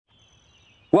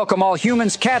Welcome all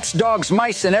humans, cats, dogs,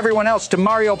 mice, and everyone else to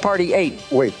Mario Party 8.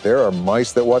 Wait, there are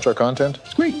mice that watch our content?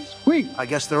 Squeak, squeak. I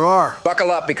guess there are.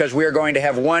 Buckle up because we are going to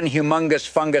have one humongous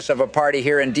fungus of a party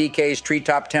here in DK's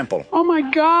Treetop Temple. Oh my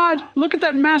God, look at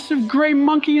that massive gray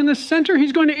monkey in the center.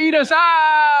 He's going to eat us.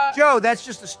 Ah! Joe, that's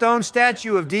just a stone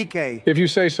statue of DK. If you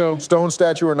say so. Stone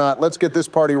statue or not, let's get this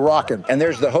party rocking. And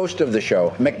there's the host of the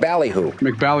show, McBallyhoo.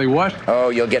 McBally what? Oh,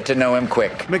 you'll get to know him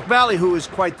quick. McBallyhoo is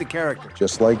quite the character.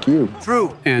 Just like you.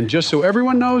 True. And just so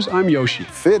everyone knows, I'm Yoshi.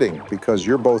 Fitting, because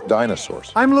you're both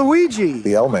dinosaurs. I'm Luigi.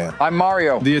 The L-Man. I'm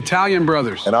Mario. The Italian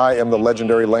brothers. And I am the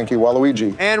legendary lanky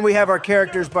Waluigi. And we have our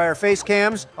characters by our face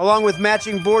cams, along with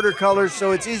matching border colors,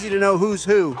 so it's easy to know who's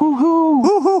who. Hoo-hoo.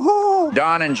 Hoo-hoo-hoo.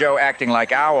 Don and Joe acting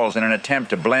like owls in an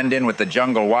attempt to blend in with the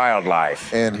jungle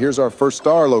wildlife. And here's our first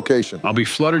star location. I'll be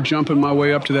flutter jumping my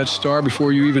way up to that star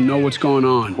before you even know what's going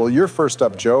on. Well, you're first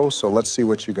up, Joe, so let's see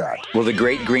what you got. Will the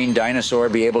great green dinosaur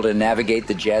be able to navigate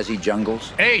the jazzy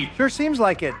jungles? Hey! Sure seems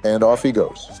like it. And off he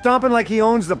goes. Stomping like he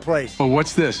owns the place. Oh,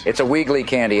 what's this? It's a Wiggly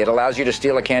candy. It allows you to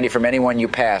steal a candy from anyone you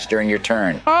pass during your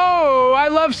turn. Oh, I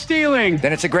love stealing.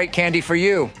 Then it's a great candy for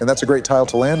you. And that's a great tile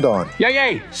to land on. Yay,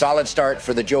 yay. Solid start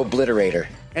for the Joe Obliterator.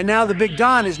 And now the Big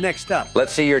Don is next up.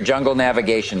 Let's see your jungle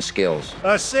navigation skills.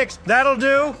 A 6, that'll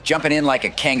do. Jumping in like a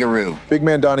kangaroo. Big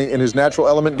Man Donnie in his natural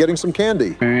element getting some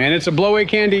candy. And it's a blow-away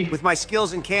candy. With my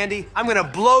skills in candy, I'm gonna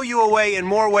blow you away in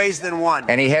more ways than one.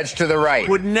 And he heads to the right.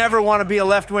 Would never want to be a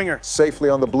left winger. Safely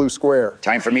on the blue square.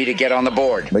 Time for me to get on the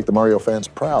board. Make the Mario fans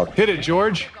proud. Hit it,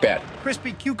 George. Bet.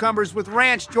 Crispy cucumbers with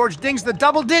ranch. George dings the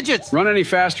double digits. Run any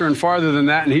faster and farther than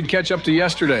that, and he'd catch up to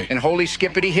yesterday. And holy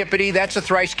skippity hippity, that's a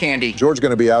thrice candy. George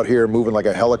gonna be out here moving like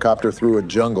a helicopter through a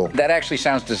jungle. That actually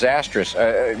sounds disastrous,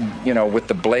 with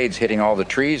the blades hitting all the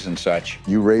trees and such.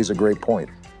 You raise a great point.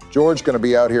 George gonna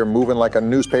be out here moving like a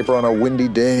newspaper on a windy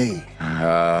day.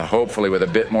 Hopefully with a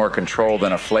bit more control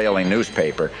than a flailing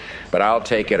newspaper. But I'll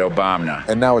take it, Obama.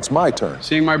 And now it's my turn.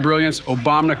 Seeing my brilliance,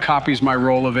 Obama copies my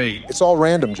roll of 8. It's all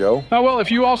random, Joe. Oh, well,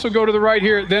 if you also go to the right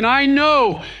here, then I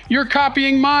know you're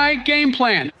copying my game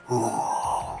plan.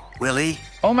 Willie?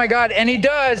 Oh my God, and he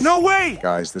does! No way!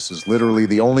 Guys, this is literally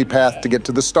the only path to get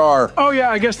to the star. Oh, yeah,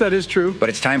 I guess that is true. But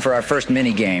it's time for our first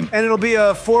mini game. And it'll be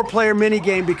a 4-player mini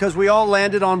game because we all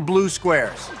landed on blue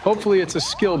squares. Hopefully it's a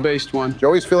skill-based one.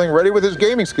 Joey's feeling ready with his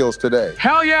gaming skills today.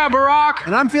 Hell yeah, Barack!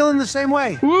 And I'm feeling the same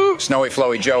way. Woo! Snowy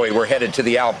Flowy Joey, we're headed to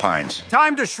the Alpines.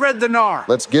 Time to shred the gnar.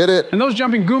 Let's get it. And those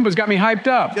jumping Goombas got me hyped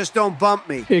up. Just don't bump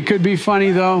me. It could be funny,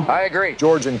 though. I agree.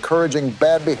 George encouraging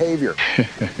bad behavior.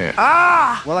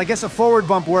 Ah! Well, I guess a forward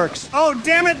bump works. Oh,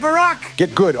 damn it, Barack!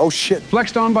 Get good. Oh, shit.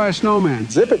 Flexed on by a snowman.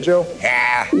 Zip it, Joe.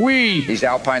 Ah, Wee! these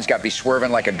Alpines got me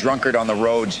swerving like a drunkard on the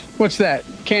roads. What's that?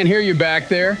 Can't hear you back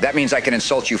there. That means I can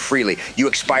insult you freely, you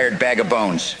expired bag of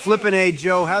bones. Flippin' A,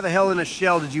 Joe. How the hell in a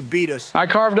shell did you beat us? I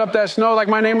carved up that snow like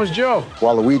my name was Joe.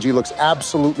 Waluigi looks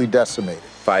absolutely decimated.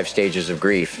 5 stages of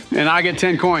grief. And I get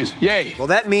 10 coins. Yay! Well,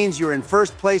 that means you're in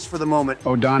first place for the moment.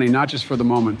 Oh, Donnie, not just for the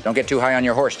moment. Don't get too high on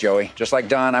your horse, Joey. Just like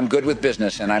Don, I'm good with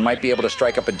business, and I might be able to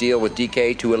strike up a deal with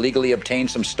DK to illegally obtain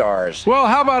some stars. Well,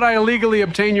 how about I illegally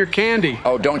obtain your candy?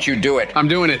 Oh, don't you do it. I'm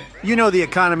doing it. You know the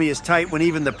economy is tight when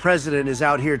even the president is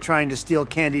out here trying to steal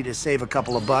candy to save a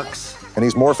couple of bucks. And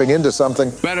he's morphing into something.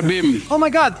 Bada bim. Oh my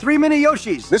God, 3 mini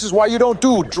Yoshis. This is why you don't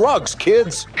do drugs,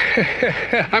 kids.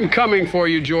 I'm coming for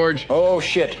you, George. Oh,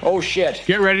 shit. Oh, shit.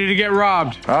 Get ready to get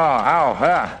robbed. Oh, ow,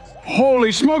 ah.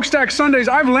 Holy smokestack Sundays,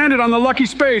 I've landed on the lucky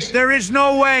space. There is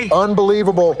no way.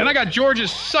 Unbelievable. And I got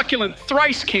George's succulent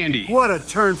thrice candy. What a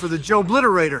turn for the Joe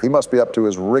Obliterator. He must be up to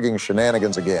his rigging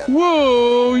shenanigans again.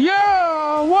 Whoa, yeah,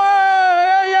 yeah.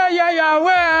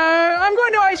 I'm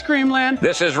going to ice cream land.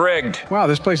 This is rigged. Wow,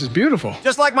 this place is beautiful.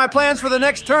 Just like my plans for the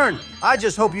next turn. I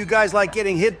just hope you guys like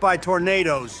getting hit by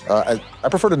tornadoes. I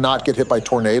prefer to not get hit by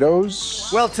tornadoes.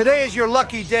 Well, today is your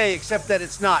lucky day, except that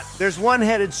it's not. There's one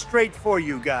headed straight for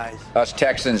you guys. Us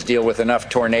Texans deal with enough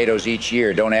tornadoes each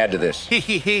year. Don't add to this.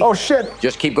 Oh, shit.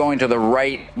 Just keep going to the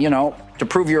right, to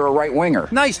prove you're a right winger.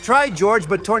 Nice try, George,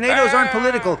 but tornadoes aren't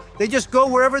political. They just go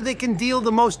wherever they can deal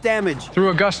the most damage. Through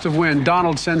a gust of wind,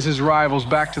 Donald sends his rivals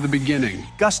back to the beginning.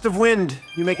 Gust of wind.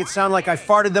 You make it sound like I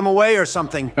farted them away or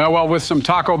something. Well, with some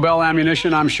Taco Bell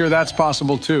ammunition, I'm sure that's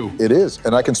possible too. It is,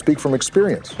 and I can speak from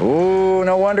experience. Ooh,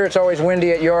 no wonder it's always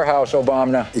windy at your house,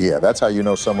 Obama. Yeah, that's how you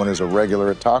know someone is a regular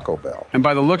at Taco Bell. And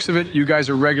by the looks of it, you guys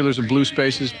are regulars of blue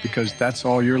spaces because that's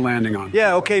all you're landing on.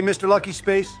 Yeah, okay, Mr. Lucky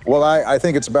Space. Well, I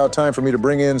think it's about time for me me to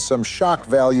bring in some shock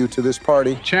value to this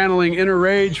party. Channeling inner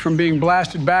rage from being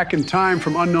blasted back in time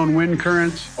from unknown wind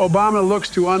currents, Obama looks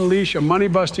to unleash a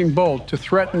money-busting bolt to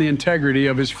threaten the integrity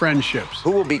of his friendships.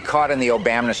 Who will be caught in the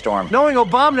Obama storm? Knowing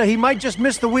Obama, he might just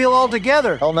miss the wheel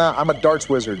altogether. Hell nah, I'm a darts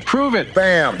wizard. Prove it.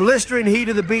 Bam! Blistering heat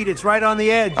of the beat, it's right on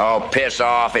the edge. Oh, piss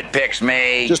off. It picks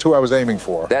me. Just who I was aiming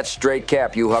for. That's straight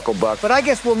cap, you hucklebuck. But I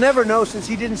guess we'll never know since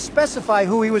he didn't specify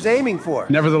who he was aiming for.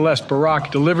 Nevertheless,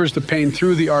 Barack delivers the pain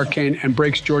through the arcane and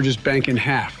breaks George's bank in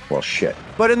half. Well, shit.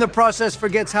 But in the process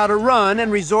forgets how to run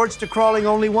and resorts to crawling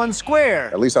only one square.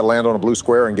 At least I land on a blue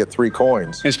square and get 3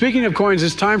 coins. And speaking of coins,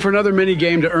 it's time for another mini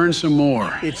game to earn some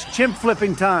more. It's chimp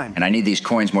flipping time. And I need these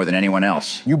coins more than anyone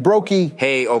else. You brokey.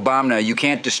 Hey, Obama, you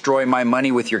can't destroy my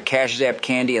money with your Cash Zap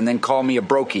candy and then call me a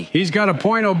brokey. He's got a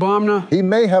point, Obama. He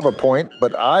may have a point,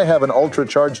 but I have an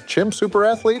ultra-charged chimp super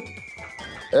athlete?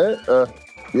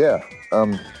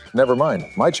 Never mind.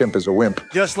 My chimp is a wimp.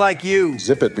 Just like you.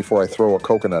 Zip it before I throw a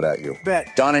coconut at you.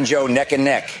 Bet. Don and Joe neck and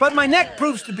neck. But my neck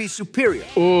proves to be superior.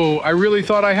 Oh, I really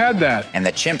thought I had that. And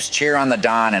the chimps cheer on the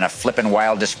Don in a flippin'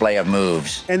 wild display of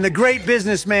moves. And the great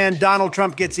businessman Donald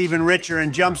Trump gets even richer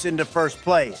and jumps into first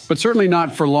place. But certainly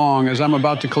not for long, as I'm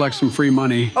about to collect some free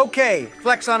money. Okay,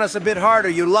 flex on us a bit harder,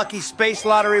 you lucky space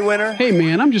lottery winner. Hey,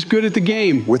 man, I'm just good at the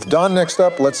game. With Don next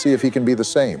up, let's see if he can be the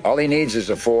same. All he needs is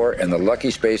a 4 and the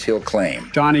lucky space he'll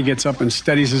claim. Donnie gets up and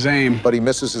steadies his aim. But he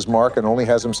misses his mark and only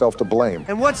has himself to blame.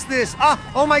 And what's this?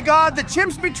 Oh my God, the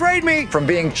chimps betrayed me! From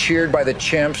being cheered by the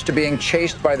chimps to being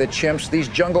chased by the chimps, these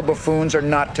jungle buffoons are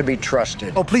not to be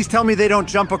trusted. Oh, please tell me they don't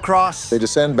jump across. They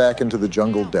descend back into the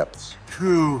jungle depths.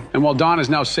 Phew. And while Don is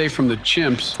now safe from the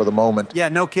chimps, For the moment. Yeah,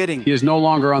 no kidding. he is no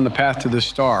longer on the path to the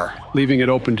star, leaving it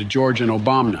open to George and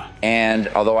Obama. And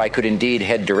although I could indeed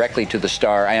head directly to the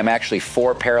star, I am actually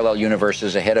 4 parallel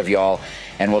universes ahead of y'all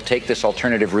and will take this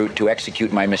alternative route to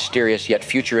execute my mysterious yet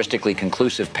futuristically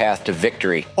conclusive path to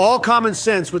victory. All common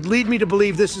sense would lead me to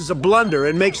believe this is a blunder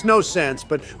and makes no sense,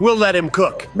 but we'll let him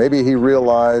cook. Maybe he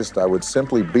realized I would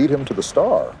simply beat him to the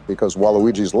star because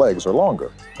Waluigi's legs are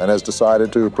longer and has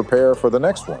decided to prepare for the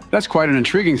next one. That's quite an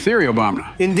intriguing theory,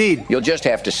 Obama. Indeed. You'll just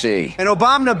have to see. And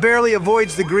Obama barely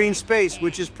avoids the green space,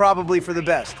 which is probably for the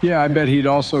best. Yeah, I bet he'd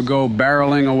also go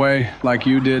barreling away like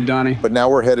you did, Donnie. But now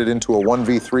we're headed into a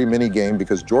 1v3 minigame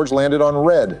because George landed on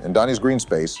red and Donnie's green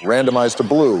space, randomized to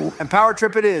blue. And power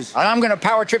trip it is. I'm gonna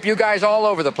power trip you guys all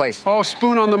over the place. Oh,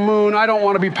 spoon on the moon, I don't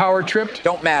want to be power tripped.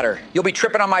 Don't matter. You'll be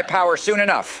tripping on my power soon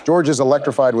enough. George is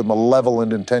electrified with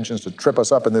malevolent intentions to trip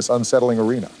us up in this unsettling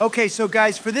arena. Okay, so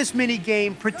guys, for this mini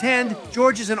game, pretend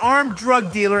George is an armed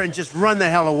drug dealer and just run the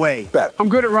hell away. Bet. I'm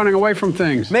good at running away from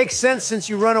things. Makes sense since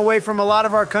you run away from a lot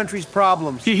of our country's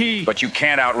problems. Hee hee. But you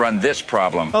can't outrun this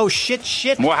problem. Oh, shit.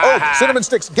 Oh, cinnamon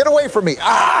sticks, get away from me.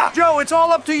 Ah! Joe, it's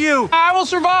all up to you. I will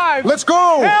survive. Let's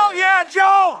go! Hell yeah,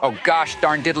 Joe! Oh gosh,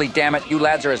 darn diddly damn it. You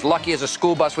lads are as lucky as a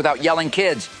school bus without yelling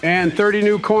kids. And 30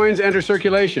 new coins enter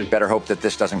circulation. Better hope that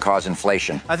this doesn't cause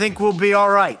inflation. I think we'll be all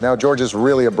right. Now George is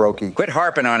really a brokey. Quit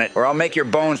harping on it, or I'll make your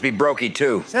bones be brokey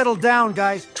too. Settle down,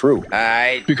 guys. True.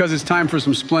 Aight. Because it's time for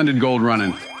some splendid gold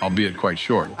running, albeit quite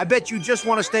short. I bet you just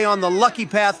want to stay on the lucky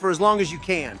path for as long as you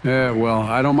can. Yeah, well,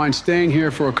 I don't mind staying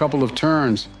here for a couple of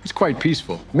turns. It's quite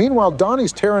peaceful. Meanwhile,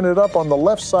 Donnie's tearing it up on the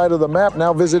left side of the map,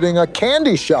 now visiting a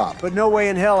candy shop. But no way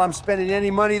in hell I'm spending any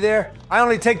money there. I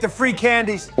only take the free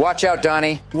candies. Watch out,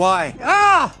 Donnie. Why?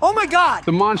 Ah! Oh my God!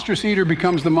 The monstrous eater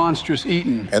becomes the monstrous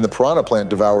eaten. And the piranha plant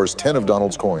devours 10 of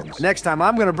Donald's coins. Next time,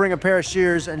 I'm gonna bring a pair of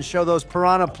shears and show those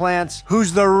piranha plants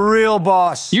who's the real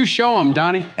boss. You show him,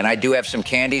 Donnie. And I do have some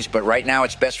candies, but right now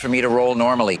it's best for me to roll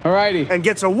normally. Alrighty. And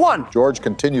gets a 1. George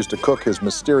continues to cook his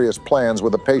mysterious plans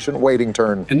with a patient waiting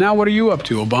turn. And now what are you up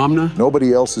to, Obama?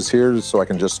 Nobody else is here, so I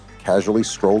can just casually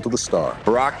stroll to the star.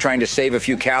 Barack trying to save a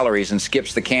few calories and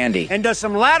skips the candy. And does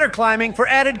some ladder climbing for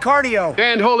added cardio.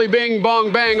 And holy bing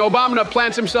bong bang, Obama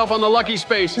plants himself on the lucky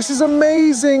space. This is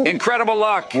amazing. Incredible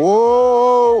luck.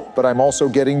 Whoa! But I'm also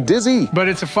getting dizzy. But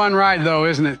it's a fun ride, though,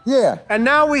 isn't it? Yeah. And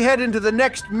now we head into the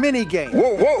next mini game.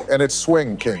 Whoa, whoa. And it's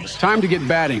Swing Kings. Time to get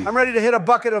batting. I'm ready to hit a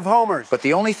bucket of homers. But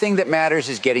the only thing that matters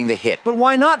is getting the hit. But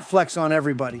why not flex on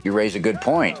everybody? You raise a good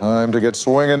point. Time to get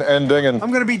swinging and dinging.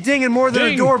 I'm gonna be dinging more than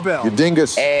Ding. a doorbell. You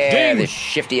dingus. Eh, Ding. this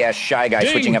shifty-ass shy guy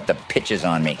Ding. switching up the pitches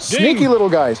on me. Sneaky little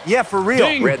guys. Yeah, for real.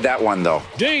 Ding. Read that one, though.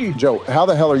 Ding. Joe, how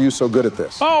the hell are you so good at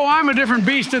this? Oh, I'm a different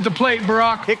beast at the plate,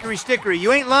 Barack. Hickory stickery,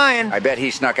 you ain't lying. I bet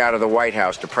he snuck out of the White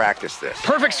House to practice this.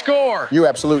 Perfect score. You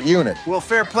absolute unit. Well,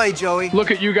 fair play, Joey.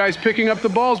 Look at you guys picking up the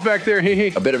balls back there, hee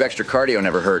hee. A bit of extra cardio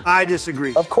never hurt. I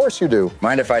disagree. Of course you do.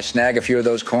 Mind if I snag a few of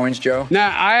those coins, Joe? Nah,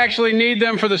 I actually need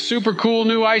them for the super cool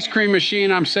new ice cream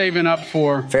machine I'm saving up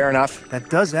for. Fair enough. That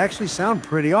does actually sound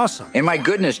pretty awesome. And my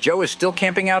goodness, Joe is still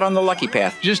camping out on the lucky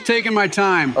path. Just taking my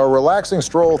time. A relaxing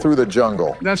stroll through the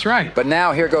jungle. That's right. But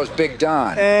now here goes Big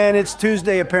Don. And it's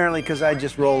Tuesday, apparently, because I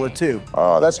just roll a 2.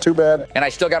 Oh, that's too bad. And I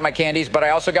still got my candies, but I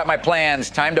also got my plans.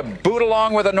 Time to boot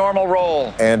along with a normal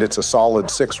roll. And it's a solid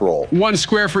 6 roll. 1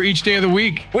 square for each day of the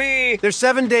week. There's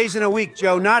 7 days in a week,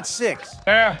 Joe, not 6.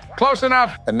 Yeah, close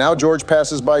enough. And now George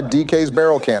passes by DK's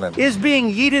barrel cannon. Is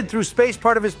being yeeted through space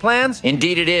part of his plans?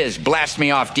 Indeed it is. Blast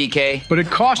me off, DK. But it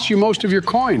costs you most of your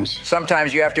coins.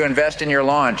 Sometimes you have to invest in your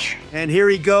launch. And here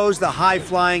he goes, the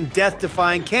high-flying,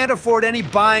 death-defying, can't afford any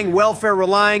buying,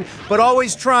 welfare-relying, but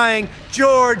always trying,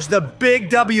 George the Big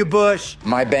W. Bush.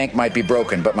 My bank might be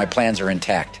broken, but my plans are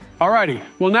intact. Alrighty,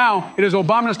 well now, it is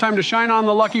Obama's time to shine on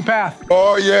the lucky path.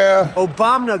 Oh, yeah.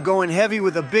 Obama going heavy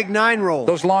with a big 9 roll.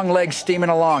 Those long legs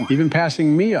steaming along. Even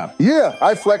passing me up. Yeah,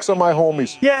 I flex on my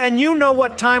homies. Yeah, and you know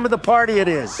what time of the party it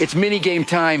is. It's minigame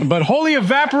time. But holy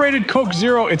evaporated Coke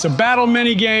Zero, it's a battle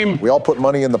minigame. We all put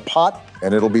money in the pot,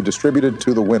 and it'll be distributed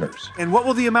to the winners. And what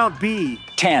will the amount be?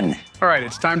 10. All right,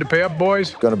 it's time to pay up,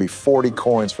 boys. Gonna be 40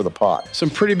 coins for the pot. Some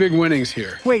pretty big winnings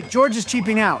here. Wait, George is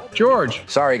cheaping out. George.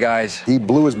 Sorry, guys. He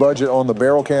blew his budget on the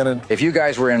barrel cannon. If you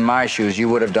guys were in my shoes, you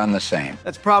would have done the same.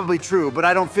 That's probably true, but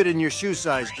I don't fit in your shoe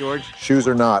size, George. Shoes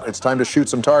or not, it's time to shoot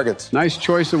some targets. Nice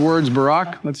choice of words,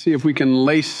 Barack. Let's see if we can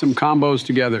lace some combos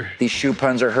together. These shoe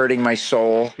puns are hurting my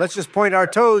soul. Let's just point our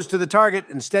toes to the target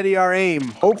and steady our aim.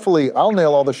 Hopefully, I'll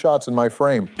nail all the shots in my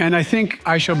frame. And I think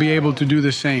I shall be able to do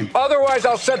the same. Otherwise,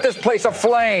 I'll set this place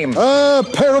aflame.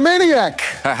 Pyromaniac!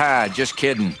 Haha, just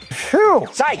kidding. Phew!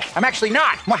 Psych, I'm actually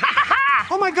not.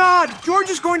 Oh my God, George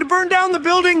is going to burn down the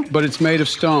building. But it's made of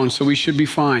stone, so we should be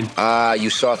fine. You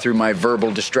saw through my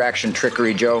verbal distraction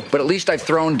trickery, Joe. But at least I've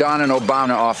thrown Don and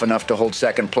Obama off enough to hold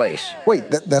second place. Wait,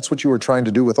 that's what you were trying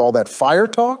to do with all that fire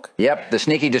talk? Yep, the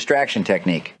sneaky distraction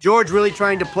technique. George really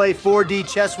trying to play 4D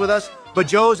chess with us, but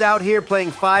Joe's out here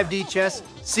playing 5D chess,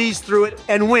 sees through it,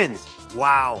 and wins.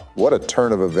 Wow. What a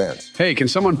turn of events. Hey, can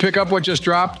someone pick up what just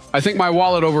dropped? I think my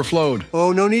wallet overflowed.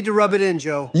 Oh, no need to rub it in,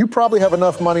 Joe. You probably have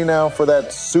enough money now for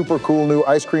that super cool new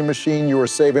ice cream machine you were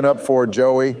saving up for,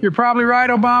 Joey. You're probably right,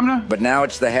 Obama. But now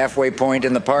it's the halfway point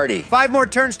in the party. 5 more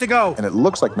turns to go. And it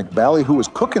looks like McBallyhoo is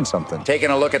cooking something.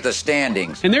 Taking a look at the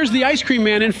standings. And there's the ice cream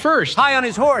man in first. High on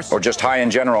his horse. Or just high in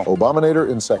general. Obaminator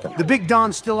in second. The big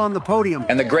Don's still on the podium.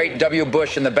 And the great W.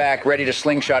 Bush in the back, ready to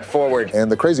slingshot forward. And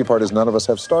the crazy part is none of us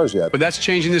have stars yet. But that's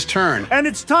changing this turn. And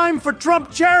it's time for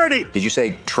Trump charity. Did you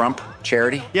say Trump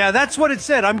charity? Yeah, that's what it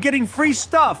said. I'm getting free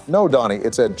stuff. No, Donnie,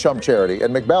 it said Chump Charity,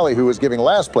 and McBallyhoo is giving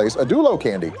last place a Dulo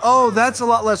candy. Oh, that's a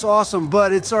lot less awesome,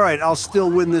 but it's all right. I'll still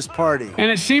win this party.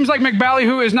 And it seems like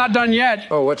McBallyhoo is not done yet.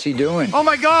 Oh, what's he doing? Oh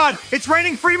my God, it's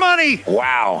raining free money.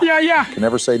 Wow. Yeah. Can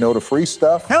never say no to free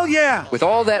stuff. Hell yeah. With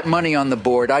all that money on the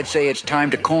board, I'd say it's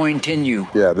time to coin-tinue.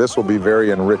 Yeah, this will be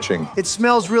very enriching. It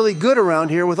smells really good around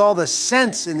here with all the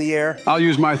scents in the air. I'll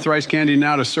use my thrice candy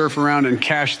now to surf around and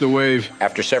cash the wave.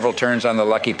 After several turns on the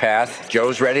lucky path,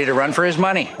 Joe's ready to run for his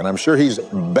money. And I'm sure he's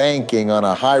banking on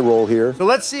a high roll here. So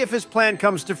let's see if his plan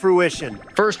comes to fruition.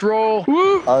 First roll.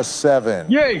 Woo! A 7.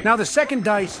 Yay! Now the second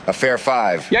dice. A fair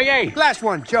 5. Yay! Last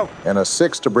one, Joe. And a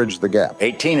 6 to bridge the gap.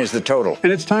 18 is the total.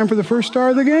 And it's time for the first star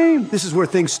of the game. This is where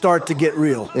things start to get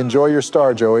real. Enjoy your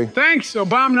star, Joey. Thanks,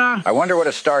 Obama. I wonder what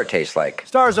a star tastes like.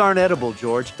 Stars aren't edible,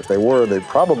 George. If they were, they'd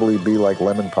probably be like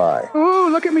lemon pie. Ooh,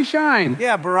 look at me shine.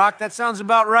 Yeah, Barack, that sounds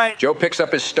about right. Joe picks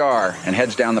up his star and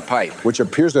heads down the pipe. Which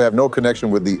appears to have no connection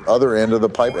with the other end of the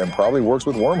pipe and probably works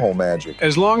with wormhole magic.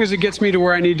 As long as it gets me to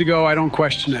where I need to go, I don't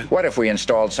question it. What if we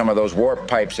installed some of those warp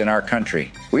pipes in our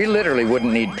country? We literally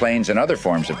wouldn't need planes and other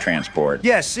forms of transport.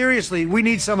 Yes, seriously, we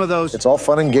need some of those. It's all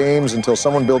fun and games until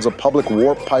someone builds a public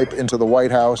warp pipe into the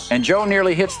White House. And Joe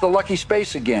nearly hits the lucky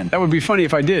space again. That would be funny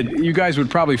if I did. You guys would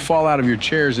probably fall out of your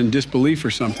chairs in disbelief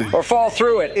or something. Or fall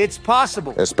through it. It's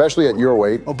possible. Especially at your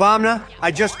weight. Obama,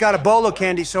 I just got a bolo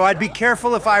candy, so I'd be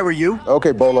careful if I were you.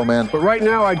 Okay, Bolo man. But right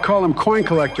now, I'd call him Coin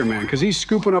Collector Man, because he's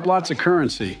scooping up lots of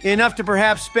currency. Enough to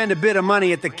perhaps spend a bit of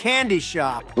money at the candy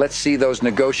shop. Let's see those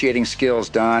negotiating skills,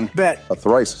 Don. Bet. A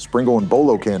thrice Springle and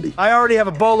Bolo candy. I already have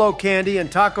a bolo candy,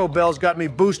 and Taco Bell's got me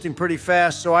boosting pretty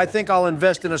fast, so I think I'll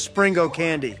invest in a Springo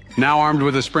candy. Now armed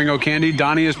with a Springo candy,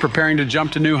 Donnie is preparing to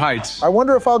jump to new heights. I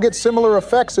wonder if I'll get similar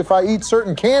effects if I eat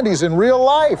certain candies in real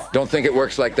life. Don't think it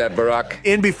works like that, Barack.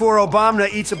 In before Obama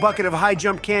eats a bucket of high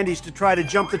jump candies to try to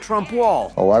jump the Trump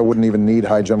wall. Oh, I wouldn't even need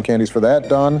high jump candies for that,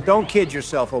 Don. Don't kid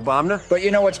yourself, Obama. But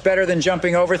you know what's better than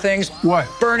jumping over things? What?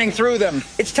 Burning through them.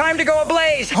 It's time to go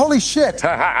ablaze. Holy shit!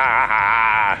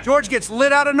 George gets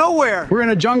lit out of nowhere. We're in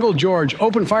a jungle, George.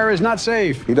 Open fire is not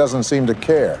safe. He doesn't seem to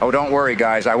care. Oh, don't worry,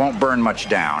 guys. I won't burn much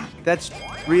down. That's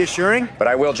Reassuring? But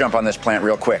I will jump on this plant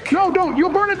real quick. No, don't. You'll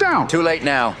burn it down. Too late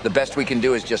now. The best we can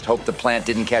do is just hope the plant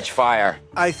didn't catch fire.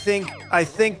 I think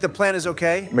the plant is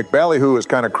okay. McBallyhoo is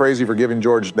kind of crazy for giving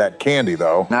George that candy,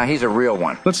 though. Nah, he's a real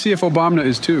one. Let's see if Obama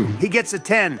is too. He gets a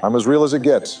 10. I'm as real as it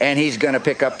gets. And he's gonna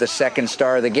pick up the second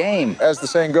star of the game. As the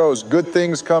saying goes, good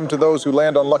things come to those who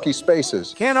land on lucky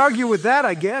spaces. Can't argue with that,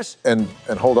 I guess. And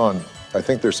hold on, I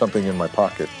think there's something in my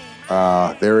pocket.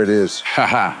 There it is.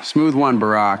 Haha, smooth one,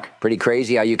 Barack. Pretty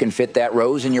crazy how you can fit that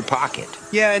rose in your pocket.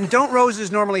 Yeah, and don't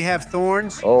roses normally have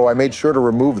thorns? Oh, I made sure to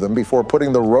remove them before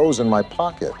putting the rose in my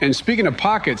pocket. And speaking of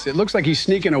pockets, it looks like he's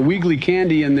sneaking a wiggly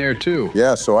candy in there too.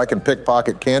 Yeah, so I can pick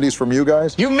pocket candies from you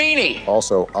guys? You meanie!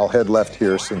 Also, I'll head left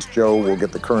here since Joe will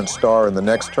get the current star in the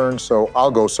next turn, so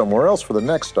I'll go somewhere else for the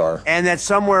next star. And that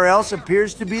somewhere else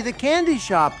appears to be the candy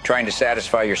shop. Trying to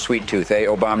satisfy your sweet tooth, eh,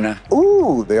 Obama?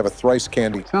 Ooh, they have a thrice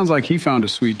candy. Sounds like he found a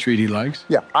sweet treat he likes.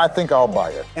 Yeah, I think I'll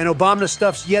buy it. And Obama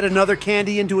stuffs yet another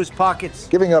candy into his pockets.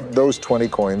 Giving up those 20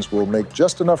 coins will make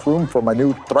just enough room for my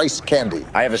new thrice candy.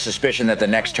 I have a suspicion that the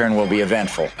next turn will be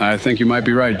eventful. I think you might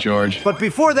be right, George. But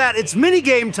before that, it's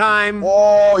minigame time.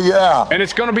 Oh, yeah. And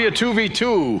it's gonna be a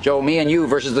 2v2. Joe, me and you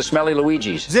versus the smelly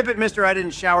Luigis. Zip it, mister. I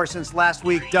didn't shower since last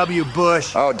week. W.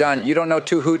 Bush. Oh, done. You don't know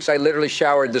two hoots. I literally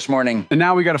showered this morning. And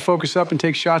now we gotta focus up and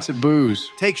take shots at booze.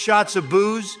 Take shots of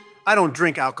booze? I don't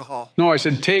drink alcohol. No, I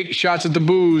said take shots at the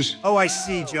booze. Oh, I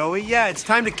see, Joey. Yeah, it's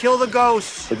time to kill the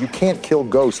ghosts. But you can't kill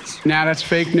ghosts. Nah, that's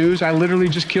fake news. I literally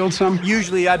just killed some.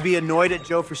 Usually I'd be annoyed at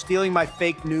Joe for stealing my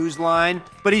fake news line,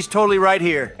 but he's totally right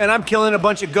here. And I'm killing a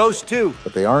bunch of ghosts, too.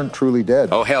 But they aren't truly dead.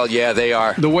 Oh, hell yeah, they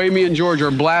are. The way me and George are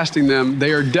blasting them,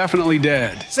 they are definitely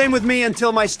dead. Same with me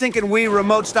until my stinking Wii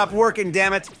remote stopped working,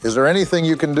 damn it. Is there anything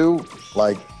you can do?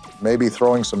 Like maybe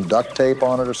throwing some duct tape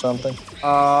on it or something?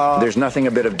 There's nothing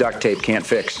a bit of duct tape can't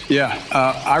fix. Yeah,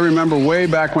 I remember way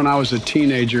back when I was a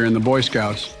teenager in the Boy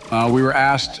Scouts, we were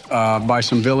asked by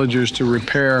some villagers to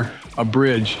repair a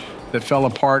bridge that fell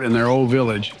apart in their old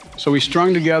village. So we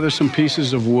strung together some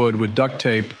pieces of wood with duct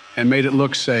tape and made it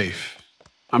look safe.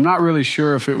 I'm not really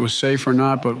sure if it was safe or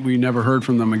not, but we never heard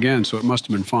from them again, so it must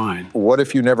have been fine. What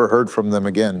if you never heard from them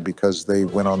again because they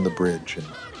went on the bridge and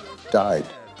died?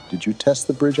 Did you test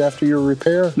the bridge after your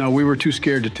repair? No, we were too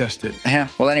scared to test it. Yeah.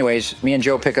 Well, anyways, me and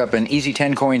Joe pick up an easy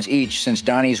 10 coins each since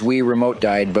Donnie's Wii remote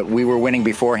died, but we were winning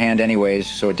beforehand anyways,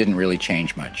 so it didn't really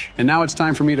change much. And now it's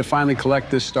time for me to finally collect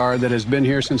this star that has been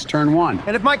here since turn 1.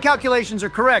 And if my calculations are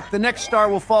correct, the next star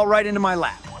will fall right into my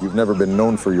lap. You've never been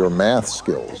known for your math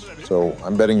skills, so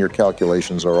I'm betting your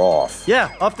calculations are off.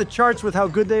 Yeah, off the charts with how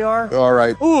good they are. All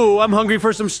right. Ooh, I'm hungry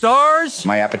for some stars.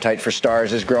 My appetite for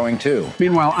stars is growing too.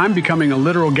 Meanwhile, I'm becoming a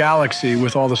literal galaxy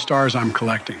with all the stars I'm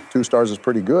collecting. 2 stars is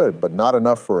pretty good, but not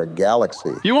enough for a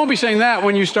galaxy. You won't be saying that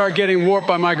when you start getting warped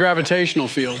by my gravitational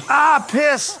field. Ah,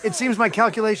 piss! It seems my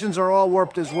calculations are all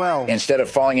warped as well. Instead of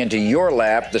falling into your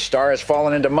lap, the star has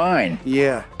fallen into mine.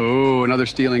 Yeah. Oh, another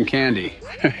stealing candy.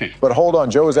 But hold on,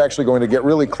 Joe is actually going to get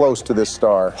really close to this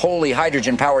star. Holy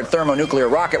hydrogen-powered thermonuclear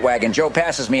rocket wagon. Joe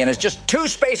passes me and is just 2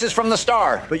 spaces from the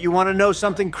star. But you want to know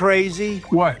something crazy?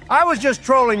 What? I was just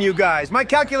trolling you guys. My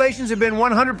calculations have been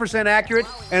 100% accurate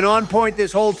and on point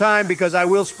this whole time because I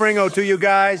will Springo to you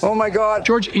guys. Oh my God.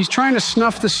 George, he's trying to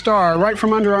snuff the star right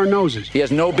from under our noses. He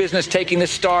has no business taking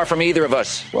this star from either of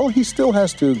us. Well, he still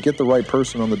has to get the right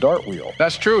person on the dart wheel.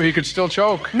 That's true, he could still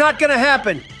choke. Not gonna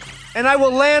happen. And I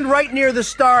will land right near the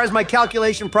star as my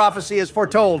calculation prophecy has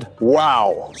foretold.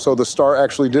 Wow. So the star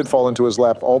actually did fall into his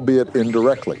lap, albeit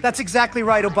indirectly. That's exactly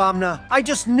right, Obama. I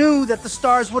just knew that the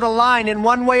stars would align in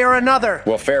one way or another.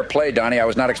 Well, fair play, Donnie. I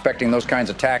was not expecting those kinds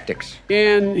of tactics.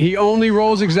 And he only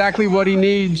rolls exactly what he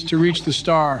needs to reach the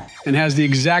star and has the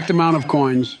exact amount of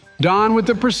coins. Don with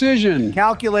the precision.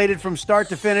 Calculated from start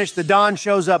to finish, the Don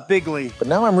shows up bigly. But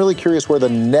now I'm really curious where the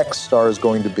next star is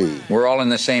going to be. We're all in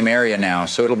the same area now,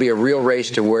 so it'll be a real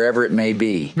race to wherever it may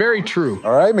be. Very true.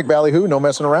 All right, McBallyhoo, no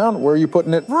messing around. Where are you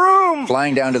putting it? Vroom!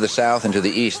 Flying down to the south and to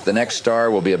the east, the next star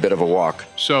will be a bit of a walk.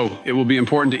 So it will be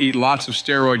important to eat lots of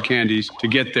steroid candies to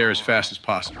get there as fast as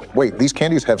possible. Wait, these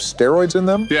candies have steroids in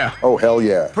them? Yeah. Oh, hell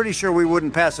yeah. Pretty sure we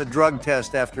wouldn't pass a drug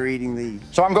test after eating these.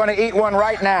 So I'm going to eat one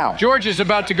right now. George is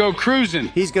about to go cruising.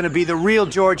 He's gonna be the real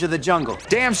George of the jungle.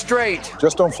 Damn straight.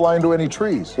 Just don't fly into any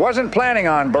trees. Wasn't planning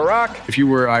on, Barack. If you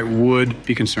were, I would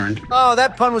be concerned. Oh,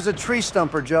 that pun was a tree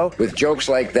stumper, Joe. With jokes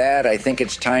like that, I think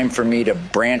it's time for me to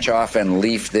branch off and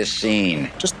leave this scene.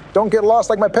 Just don't get lost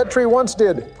like my pet tree once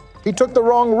did. He took the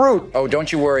wrong route. Oh,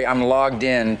 don't you worry. I'm logged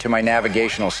in to my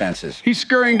navigational senses. He's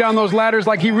scurrying down those ladders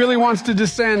like he really wants to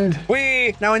descend.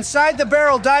 Whee! Now inside the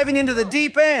barrel, diving into the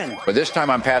deep end. But this time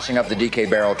I'm passing up the DK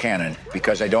barrel cannon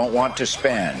because I don't want to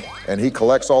spend. And he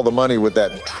collects all the money with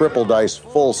that triple dice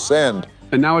full send.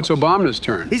 And now it's Obama's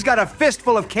turn. He's got a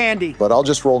fistful of candy. But I'll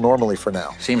just roll normally for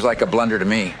now. Seems like a blunder to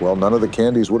me. Well, none of the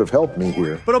candies would have helped me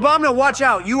here. But Obama, watch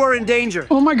out. You are in danger.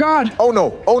 Oh my God. Oh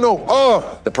no, oh no,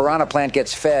 oh! The piranha plant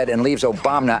gets fed and leaves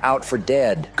Obama out for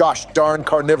dead. Gosh darn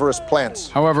carnivorous plants.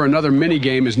 However, another mini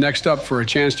game is next up for a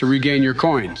chance to regain your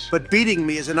coins. But beating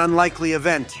me is an unlikely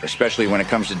event. Especially when it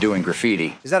comes to doing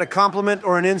graffiti. Is that a compliment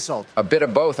or an insult? A bit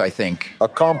of both, I think. A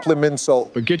compliment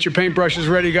insult. But get your paintbrushes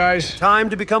ready, guys. Time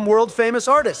to become world famous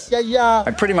artists. Yeah.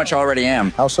 I pretty much already am.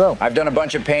 How so? I've done a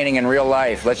bunch of painting in real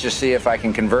life. Let's just see if I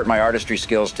can convert my artistry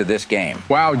skills to this game.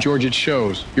 Wow, George, it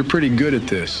shows. You're pretty good at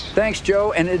this. Thanks,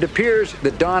 Joe. And it appears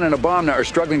that Don and Obama are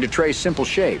struggling to trace simple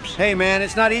shapes. Hey, man,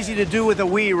 it's not easy to do with a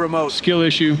Wii remote. Skill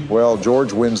issue. Well,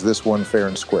 George wins this one fair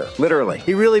and square. Literally.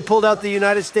 He really pulled out the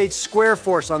United States Square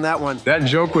Force on that one. That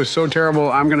joke was so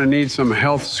terrible, I'm gonna need some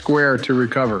health square to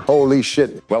recover. Holy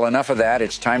shit. Well, enough of that.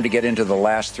 It's time to get into the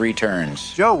last 3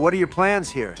 turns. Joe, what are your plans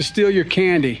here? To steal your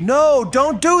candy. No,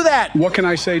 don't do that! What can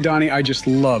I say, Donnie? I just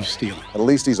love stealing. At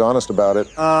least he's honest about it.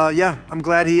 Yeah, I'm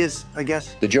glad he is, I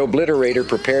guess. The Joe Blitterator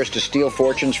prepares to steal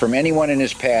fortunes from anyone in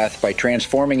his path by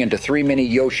transforming into 3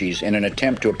 mini Yoshis in an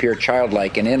attempt to appear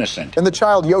childlike and innocent. And the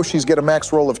child Yoshis get a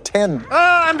max roll of 10.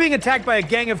 I'm being attacked by a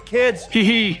gang of kids. Hee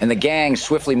hee. And the gang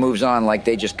swiftly moves on like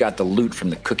they just got the loot from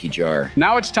the cookie jar.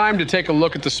 Now it's time to take a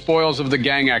look at the spoils of the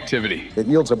gang activity. It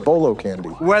yields a bolo candy.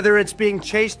 Whether it's being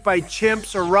chased by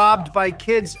chimps or robbed by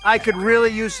kids, I could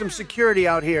really use some security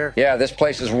out here. Yeah, this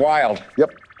place is wild.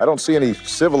 Yep. I don't see any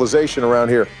civilization around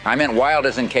here. I meant wild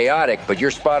as in chaotic, but you're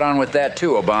spot on with that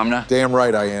too, Obama. Damn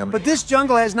right I am. But this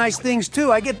jungle has nice things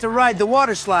too. I get to ride the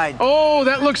water slide. Oh,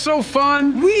 that looks so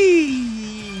fun. Whee!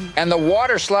 And the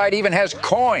water slide even has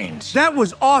coins. That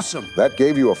was awesome. That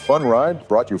gave you a fun ride,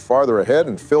 brought you farther ahead,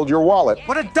 and filled your wallet.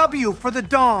 What a W for the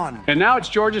dawn. And now it's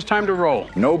George's time to roll.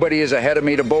 Nobody is ahead of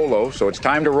me to bolo, so it's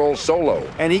time to roll solo.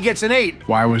 And he gets an 8.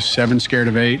 Why was 7 scared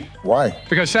of 8? Why?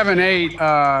 Because 7, 8,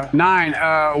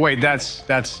 9, wait,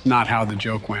 that's not how the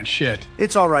joke went. Shit.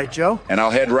 It's all right, Joe. And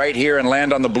I'll head right here and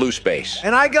land on the blue space.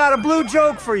 And I got a blue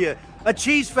joke for you. A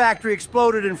cheese factory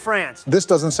exploded in France. This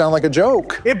doesn't sound like a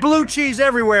joke. It blew cheese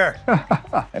everywhere.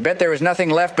 I bet there was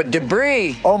nothing left but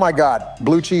debris. Oh my God,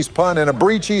 blue cheese pun and a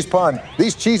brie cheese pun.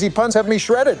 These cheesy puns have me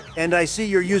shredded. And I see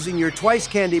you're using your twice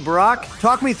candy, Barack.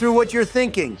 Talk me through what you're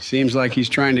thinking. Seems like he's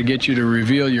trying to get you to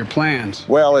reveal your plans.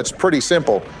 Well, it's pretty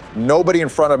simple. Nobody in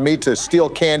front of me to steal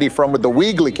candy from with the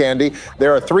Wiggly candy.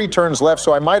 There are 3 turns left,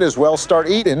 so I might as well start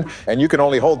eating. And you can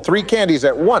only hold 3 candies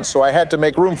at once, so I had to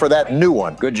make room for that new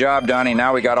one. Good job, Donnie.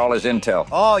 Now we got all his intel.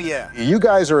 Oh, yeah. You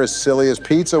guys are as silly as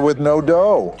pizza with no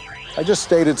dough. I just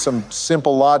stated some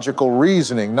simple logical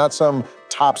reasoning, not some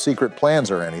top secret plans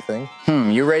or anything.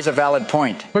 You raise a valid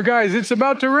point. But guys, it's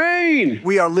about to rain.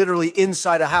 We are literally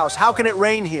inside a house. How can it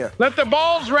rain here? Let the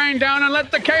balls rain down and let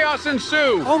the chaos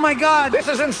ensue. Oh, my God. This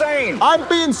is insane. I'm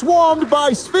being swarmed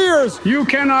by spheres. You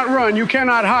cannot run, you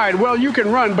cannot hide. Well, you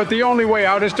can run, but the only way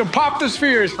out is to pop the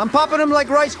spheres. I'm popping them like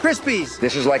Rice Krispies.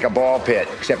 This is like a ball pit,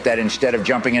 except that instead of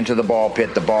jumping into the ball pit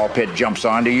jumps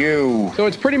onto you. So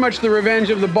it's pretty much the revenge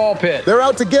of the ball pit. They're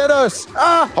out to get us.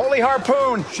 Ah! Holy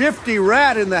harpoon. Shifty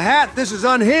rat in the hat. This is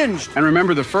unhinged. And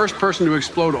remember, the first person to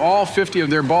explode all 50 of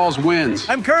their balls wins.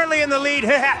 I'm currently in the lead.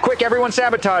 Quick, everyone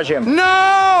sabotage him.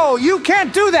 No, you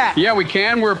can't do that. Yeah, we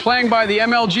can. We're playing by the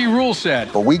MLG rule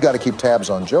set. But we got to keep tabs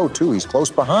on Joe, too. He's close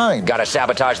behind. Gotta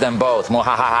sabotage them both.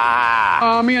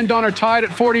 Mwahaha. Me and Don are tied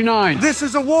at 49. This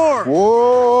is a war.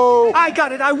 Whoa! I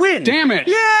got it. I win. Damn it.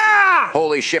 Yeah!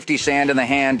 Holy shifty sand in the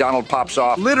hand, Donald pops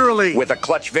off. Literally. With a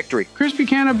clutch victory. Crispy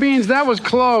can of beans, that was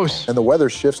close. And the weather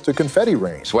shifts to confetti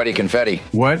rain. Sweaty confetti.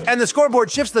 What? And the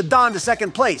scoreboard shifts the Don to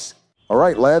second place. All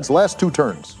right, lads, last 2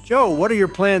 turns. Joe, what are your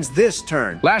plans this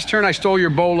turn? Last turn I stole your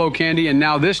bolo candy, and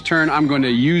now this turn I'm going to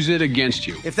use it against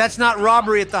you. If that's not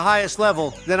robbery at the highest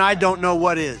level, then I don't know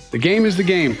what is. The game is the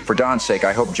game. For Don's sake,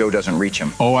 I hope Joe doesn't reach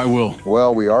him. Oh, I will.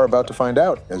 Well, we are about to find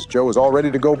out, as Joe is all ready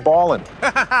to go ballin'.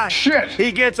 Shit!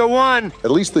 He gets a 1.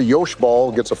 At least the Yosh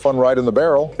ball gets a fun ride in the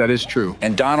barrel. That is true.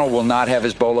 And Donald will not have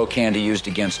his bolo candy used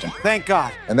against him. Thank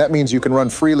God. And that means you can run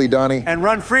freely, Donnie. And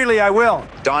run freely I will.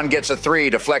 Don gets a 3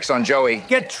 to flex on Joe Joey.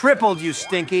 Get tripled, you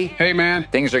stinky. Hey, man.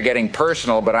 Things are getting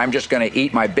personal, but I'm just going to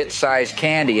eat my bit-sized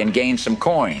candy and gain some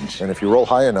coins. And if you roll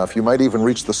high enough, you might even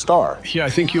reach the star. Yeah, I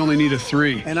think you only need a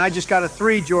 3. And I just got a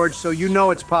 3, George, so you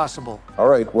know it's possible. All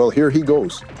right, well, here he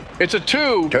goes. It's a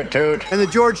 2. Toot toot. And the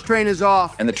George train is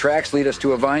off. And the tracks lead us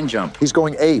to a vine jump. He's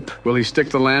going ape, Will he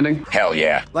stick the landing? Hell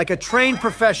yeah. Like a trained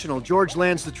professional, George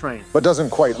lands the train. but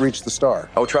doesn't quite reach the star.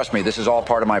 Oh, trust me, this is all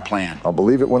part of my plan. I'll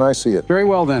believe it when I see it. Very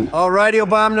well, then. All righty,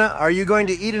 Obama, are you going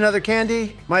to eat another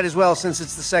candy? Might as well, since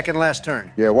it's the second last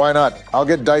turn. Yeah, why not? I'll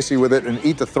get dicey with it and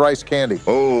eat the thrice candy.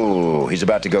 Oh, he's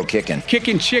about to go kicking.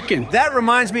 Kicking chicken. That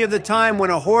reminds me of the time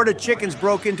when a horde of chickens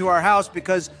broke into our house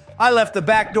because I left the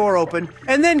back door open,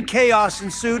 and then chaos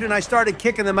ensued, and I started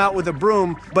kicking them out with a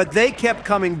broom, but they kept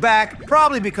coming back,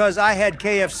 probably because I had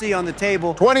KFC on the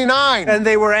table. 29! And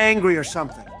they were angry or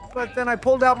something. But then I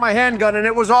pulled out my handgun, and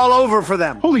it was all over for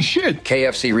them. Holy shit.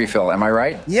 KFC refill, am I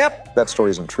right? Yep. That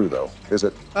story isn't true, though, is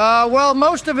it? Well,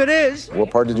 most of it is. What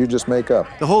part did you just make up?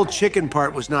 The whole chicken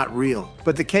part was not real,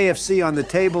 but the KFC on the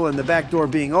table and the back door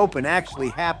being open actually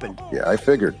happened. Yeah, I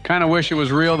figured. Kind of wish it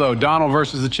was real, though. Donald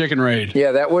versus the chicken raid.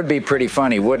 Yeah, that would be pretty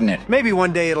funny, wouldn't it? Maybe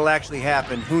one day it'll actually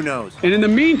happen, who knows? And in the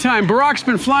meantime, Barack's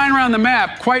been flying around the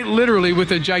map, quite literally,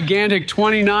 with a gigantic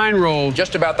 29 roll.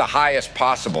 Just about the highest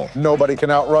possible. Nobody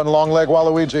can outrun Long-Leg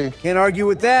Waluigi. Can't argue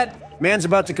with that. Man's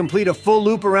about to complete a full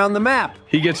loop around the map.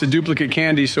 He gets a duplicate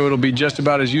candy, so it'll be just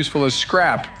about as useful as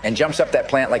scrap. And jumps up that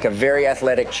plant like a very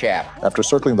athletic chap. After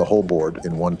circling the whole board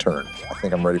in one turn, I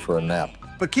think I'm ready for a nap.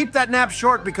 But keep that nap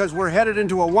short because we're headed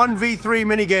into a 1v3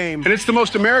 minigame. And it's the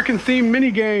most American-themed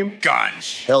minigame.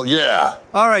 Guns. Hell yeah!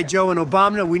 All right, Joe and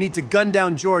Obama, we need to gun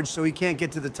down George so he can't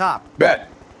get to the top. Bet.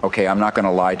 Okay, I'm not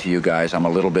gonna lie to you guys, I'm a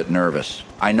little bit nervous.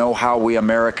 I know how we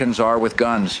Americans are with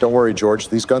guns. Don't worry, George.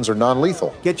 These guns are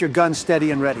non-lethal. Get your gun steady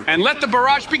and ready. And let the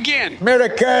barrage begin.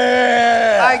 America!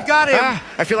 I got him!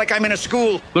 I feel like I'm in a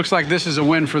school. Looks like this is a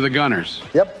win for the Gunners.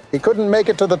 Yep, he couldn't make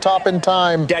it to the top in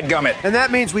time. Dadgummit. And that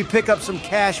means we pick up some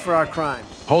cash for our crimes.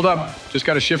 Hold up. Just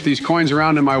got to shift these coins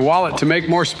around in my wallet to make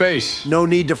more space. No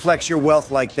need to flex your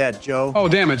wealth like that, Joe. Oh,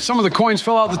 damn it. Some of the coins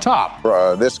fell out the top.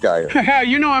 This guy.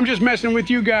 You know I'm just messing with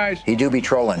you guys. He do be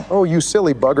trolling. Oh, you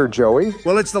silly bugger, Joey.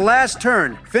 Well, it's the last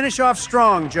turn. Finish off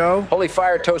strong, Joe. Holy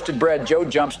fire toasted bread, Joe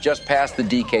jumps just past the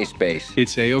DK space.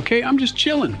 It's A-okay. I'm just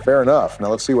chilling. Fair enough. Now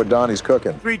let's see what Donnie's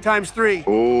cooking. 3 times 3.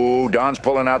 Ooh, Don's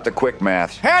pulling out the quick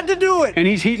math. Had to do it. And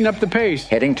he's heating up the pace.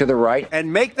 Heading to the right,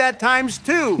 And make that times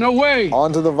 2. No way.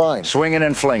 On to the vine. swinging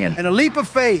and flinging. And a leap of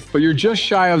faith. But you're just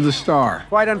shy of the star.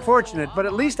 Quite unfortunate, but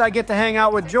at least I get to hang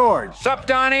out with George. Sup,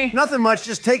 Donnie? Nothing much,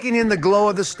 just taking in the glow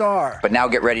of the star. But now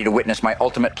get ready to witness my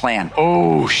ultimate plan.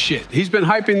 Oh, shit. He's been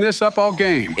hyping this up all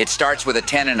game. It starts with a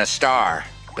 10 and a star,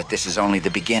 but this is only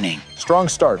the beginning. Strong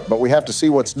start, but we have to see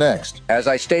what's next. As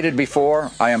I stated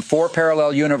before, I am 4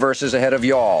 parallel universes ahead of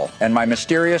y'all, and my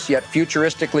mysterious yet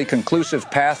futuristically conclusive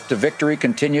path to victory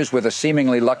continues with a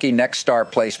seemingly lucky next star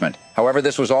placement. However,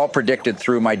 this was all predicted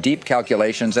through my deep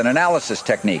calculations and analysis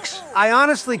techniques. I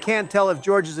honestly can't tell if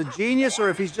George is a genius or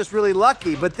if he's just really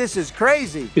lucky, but this is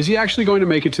crazy. Is he actually going to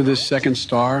make it to this second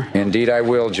star? Indeed I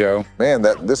will, Joe. Man,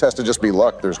 this has to just be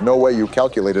luck. There's no way you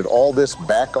calculated all this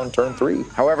back on turn 3.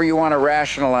 However you want to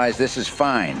rationalize this is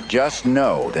fine. Just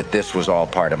know that this was all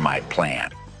part of my plan.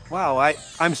 Wow,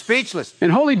 I'm speechless.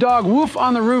 And holy dog, woof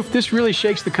on the roof, this really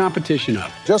shakes the competition up.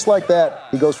 Just like that,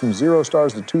 he goes from 0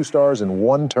 stars to 2 stars in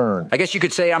one turn. I guess you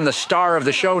could say I'm the star of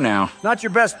the show now. Not your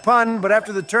best pun, but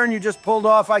after the turn you just pulled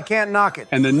off, I can't knock it.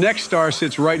 And the next star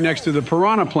sits right next to the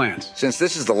piranha plants. Since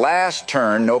this is the last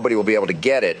turn, nobody will be able to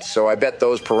get it, so I bet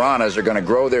those piranhas are going to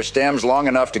grow their stems long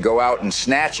enough to go out and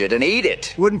snatch it and eat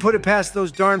it. Wouldn't put it past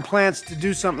those darn plants to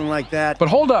do something like that. But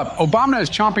hold up, Obama is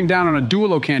chomping down on a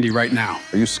Duolo candy right now.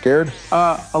 Are you scared?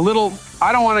 A little,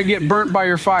 I don't want to get burnt by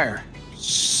your fire.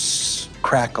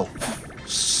 Crackle.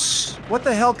 What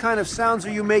the hell kind of sounds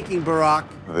are you making, Barack?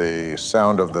 The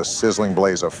sound of the sizzling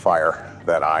blaze of fire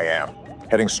that I am.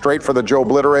 Heading straight for the Joe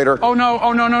Obliterator. Oh no,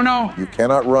 oh no, no, no. You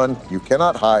cannot run, you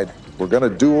cannot hide. We're gonna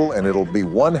duel, and it'll be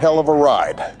one hell of a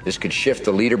ride. This could shift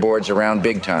the leaderboards around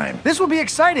big time. This will be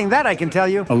exciting, that I can tell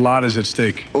you. A lot is at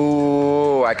stake.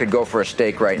 Ooh, I could go for a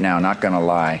steak right now, not gonna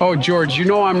lie. Oh, George, you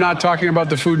know I'm not talking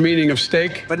about the food meaning of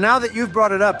steak. But now that you've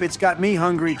brought it up, it's got me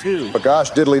hungry too. But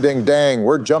gosh, diddly ding dang,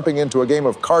 we're jumping into a game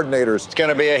of cardinators. It's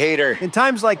gonna be a heater. In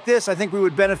times like this, I think we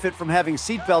would benefit from having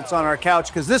seatbelts on our couch,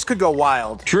 because this could go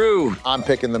wild. True. I'm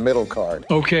picking the middle card.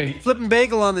 Okay. Flipping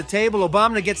bagel on the table,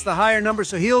 Obama gets the higher number,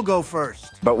 so he'll go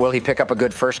first. But will he pick up a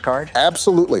good first card?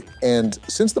 Absolutely. And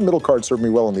since the middle card served me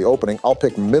well in the opening, I'll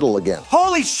pick middle again.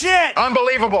 Holy shit!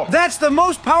 Unbelievable! That's the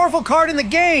most powerful card in the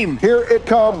game! Here it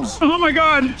comes. Oh my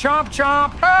God! Chomp,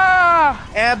 chomp! Ah!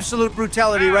 Absolute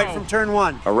brutality right from turn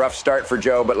one. A rough start for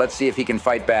Joe, but let's see if he can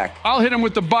fight back. I'll hit him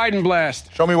with the Biden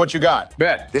blast. Show me what you got.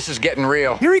 Bet. This is getting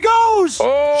real. Here he goes!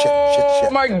 Oh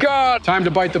Shit. my God! Time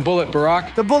to bite the bullet,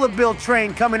 Barack. The bullet bill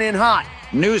train coming in hot.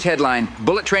 News headline,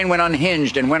 Bullet Train went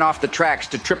unhinged and went off the tracks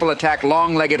to triple attack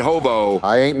long-legged hobo.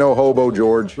 I ain't no hobo,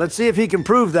 George. Let's see if he can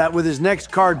prove that with his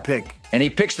next card pick. And he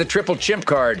picks the triple chimp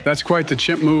card. That's quite the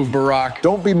chimp move, Barack.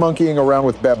 Don't be monkeying around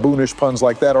with baboonish puns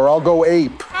like that, or I'll go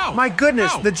ape. My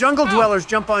goodness, the jungle dwellers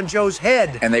jump on Joe's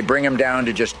head. And they bring him down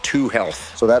to just 2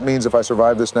 health. So that means if I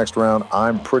survive this next round,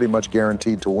 I'm pretty much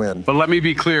guaranteed to win. But let me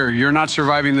be clear, you're not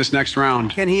surviving this next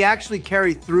round. Can he actually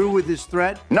carry through with his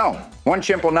threat? No, 1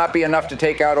 chimp will not be enough to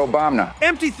take out Obama.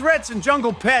 Empty threats and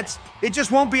jungle pets, it just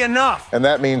won't be enough. And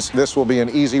that means this will be an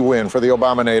easy win for the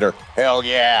Obaminator. Hell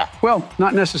yeah. Well,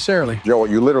 not necessarily. Joe,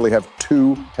 you literally have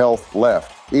 2 health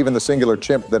left. Even the singular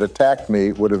chimp that attacked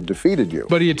me would have defeated you.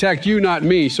 But he attacked you, not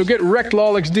me, so get wrecked,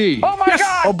 LolXD. Oh my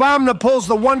God! Obama pulls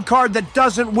the one card that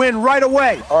doesn't win right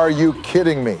away. Are you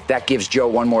kidding me? That gives Joe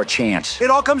 1 more chance. It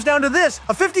all comes down to this,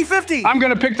 a 50-50. I'm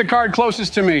gonna pick the card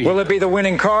closest to me. Will it be the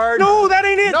winning card? No, that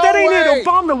ain't it. No that ain't way. it.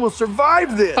 Obama will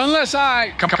survive this. Unless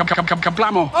I...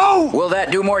 Kaplamo. Oh, Will that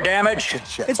do more damage?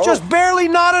 it's just barely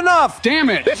not enough. Damn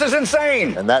it. This is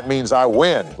insane! And that means I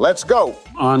win. Let's go.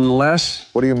 Unless...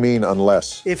 What do you mean,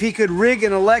 unless? If he could rig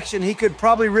an election, he could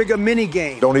probably rig a mini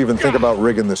game. Don't even think about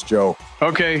rigging this, Joe.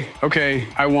 Okay,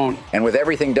 I won't. And with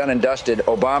everything done and dusted,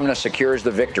 Obama secures the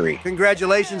victory.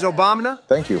 Congratulations, Obama.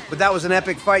 Thank you. But that was an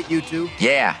epic fight, you two.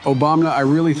 Yeah. Obama, I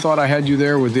really thought I had you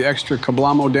there with the extra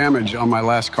kablamo damage on my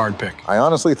last card pick. I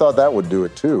honestly thought that would do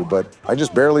it too, but I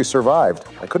just barely survived.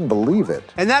 I couldn't believe it.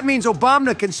 And that means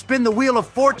Obama can spin the wheel of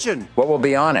fortune. What will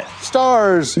be on it?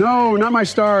 Stars! No, not my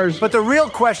stars. But the real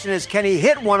question is, can he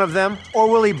hit one of them, or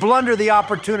will he blunder the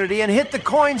opportunity and hit the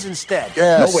coins instead?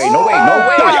 Yes. No way, no way, no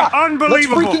way! Let's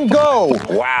freaking go!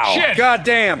 Wow. Shit. God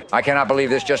damn. I cannot believe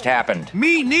this just happened.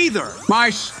 Me neither. My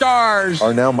stars.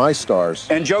 Are now my stars.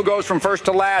 And Joe goes from first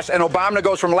to last, and Obama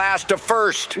goes from last to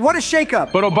first. What a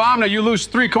shakeup. But Obama, you lose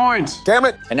 3 coins. Damn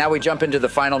it! And now we jump into the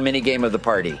final mini game of the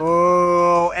party.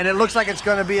 Oh, and it looks like it's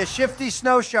going to be a shifty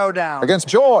snow showdown. Against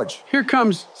George. Here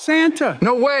comes Santa.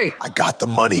 No way. I got the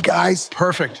money, guys.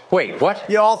 Perfect. Wait, what?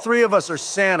 Yeah, all 3 of us are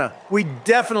Santa. We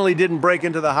definitely didn't break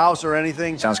into the house or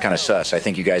anything. Sounds kind of sus. I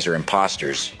think you guys are imposters.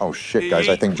 Oh shit, guys,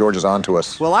 I think George is on to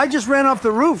us. Well, I just ran off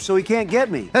the roof, so he can't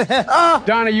get me.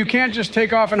 Donna, you can't just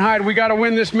take off and hide. We gotta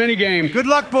win this minigame. Good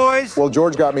luck, boys. Well,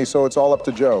 George got me, so it's all up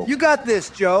to Joe. You got this,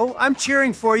 Joe. I'm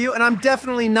cheering for you, and I'm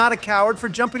definitely not a coward for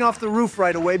jumping off the roof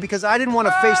right away because I didn't want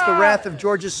to face the wrath of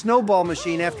George's snowball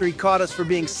machine after he caught us for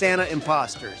being Santa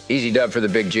imposters. Easy dub for the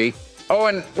big G. Oh,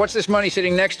 and what's this money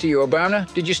sitting next to you, Obama?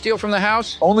 Did you steal from the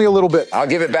house? Only a little bit. I'll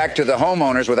give it back to the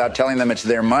homeowners without telling them it's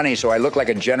their money, so I look like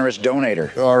a generous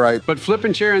donator. All right. But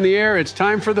flipping chair in the air, it's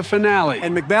time for the finale.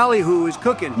 And McBallyhoo is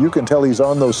cooking. You can tell he's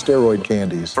on those steroid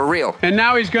candies. For real. And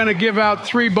now he's gonna give out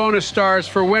 3 bonus stars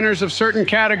for winners of certain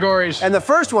categories. And the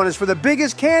first one is for the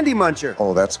biggest candy muncher.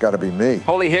 Oh, that's got to be me.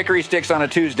 Holy hickory sticks on a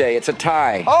Tuesday. It's a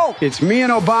tie. Oh, It's me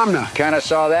and Obama. Kinda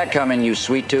saw that coming, you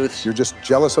sweet tooths. You're just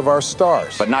jealous of our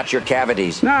stars. But not your cavities.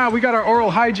 Nah, we got our oral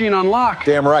hygiene on lock.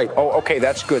 Damn right. Oh, okay,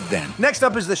 that's good then. next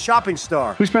up is the shopping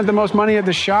star. Who spent the most money at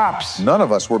the shops? None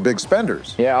of us were big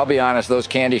spenders. Yeah, I'll be honest, those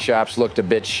candy shops looked a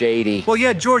bit shady. Well,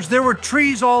 yeah, George, there were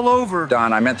trees all over.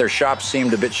 Don, I meant their shops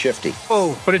seemed a bit shifty.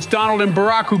 Oh, But it's Donald and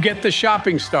Barack who get the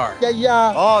shopping star.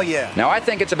 Yeah. oh yeah. Now I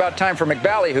think it's about time for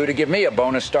McBallyhoo to give me a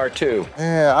bonus star too.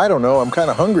 I don't know. I'm kind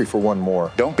of hungry for one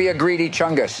more. Don't be a greedy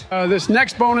chungus. This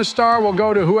next bonus star will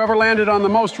go to whoever landed on the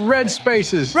most red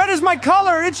spaces. Red is my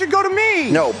color. It should go to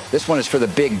me. No, this one is for the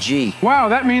big G. Wow,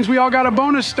 that means we all got a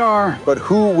bonus star. But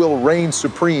who will reign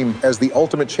supreme as the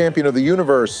ultimate champion of the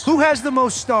universe? Who has the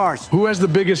most stars? Who has the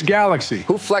biggest galaxy?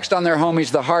 Who flexed on their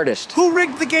homies the hardest? Who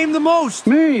rigged the game the most?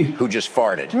 Me. Who just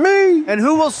farted? Me. And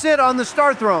who will sit on the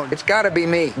star throne? It's gotta be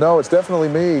me. No, it's definitely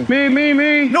me.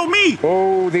 Me. No, me.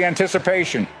 Oh, the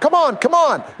anticipation. Come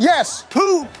on. Yes.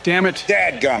 Poop. Damn it.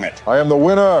 Dadgummit. I am the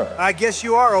winner. I guess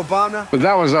you are, Obama. But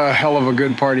that was a hell of a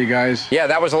good party, guys. Yeah,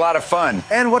 that was a lot of fun.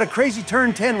 And what a crazy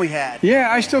turn 10 we had. Yeah,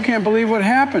 I still can't believe what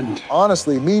happened.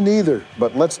 Honestly, me neither.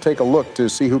 But let's take a look to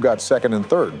see who got second and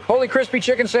third. Holy crispy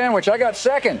chicken sandwich, I got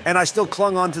second. And I still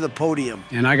clung on to the podium.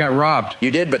 And I got robbed.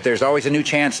 You did, but there's always a new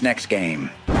chance next game.